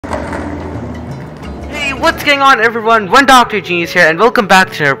What's going on, everyone? One Dr. Genius here, and welcome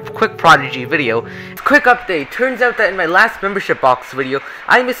back to our quick Prodigy video. Quick update, turns out that in my last membership box video,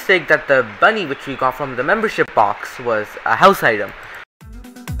 I mistake that the bunny which we got from the membership box was a house item.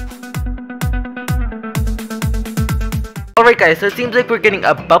 Alright guys, so it seems like we're getting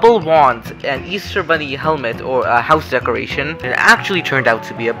a bubble wand, an Easter bunny helmet, or a house decoration, and it actually turned out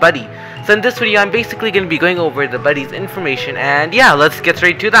to be a buddy. So in this video, I'm basically going to be going over the buddy's information, and yeah, let's get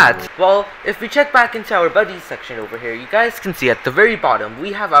straight to that. Well, if we check back into our buddies section over here, you guys can see at the very bottom,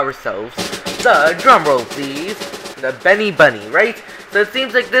 we have ourselves the, drumroll please, the Benny Bunny, right? So it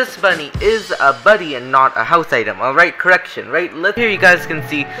seems like this bunny is a buddy and not a house item. Alright, correction, right? Here you guys can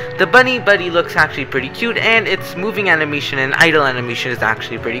see the bunny buddy looks actually pretty cute, and its moving animation and idle animation is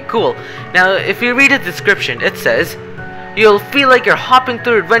actually pretty cool. Now, if you read the description, it says, "You'll feel like you're hopping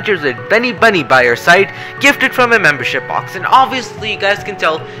through adventures with Benny Bunny by your side, gifted from a membership box." And obviously, you guys can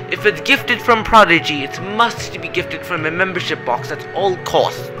tell, if it's gifted from Prodigy, it must be gifted from a membership box at all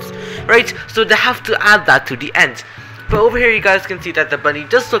costs, right? So they have to add that to the end. But over here, you guys can see that the bunny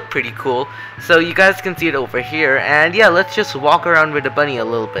does look pretty cool. So you guys can see it over here. And yeah, let's just walk around with the bunny a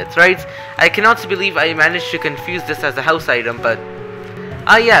little bit, right? I cannot believe I managed to confuse this as a house item, but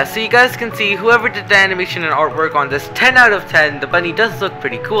yeah, so you guys can see whoever did the animation and artwork on this, 10 out of 10, the bunny does look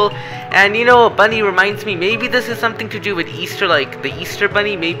pretty cool. And you know, a bunny reminds me, maybe this is something to do with Easter, like the Easter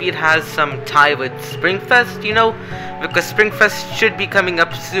bunny, maybe it has some tie with Springfest, you know, because Springfest should be coming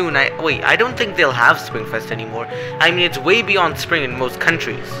up soon. Wait, I don't think they'll have Springfest anymore. I mean, it's way beyond spring in most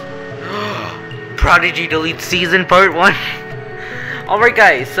countries. Prodigy Delete Season Part 1. Alright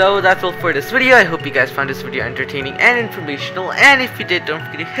guys, so that's all for this video. I hope you guys found this video entertaining and informational, and if you did, don't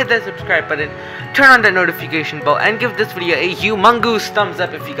forget to hit that subscribe button, turn on that notification bell, and give this video a humongous thumbs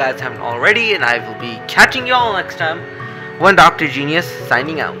up if you guys haven't already, and I will be catching you all next time. One Dr. Genius,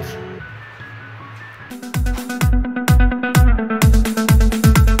 signing out.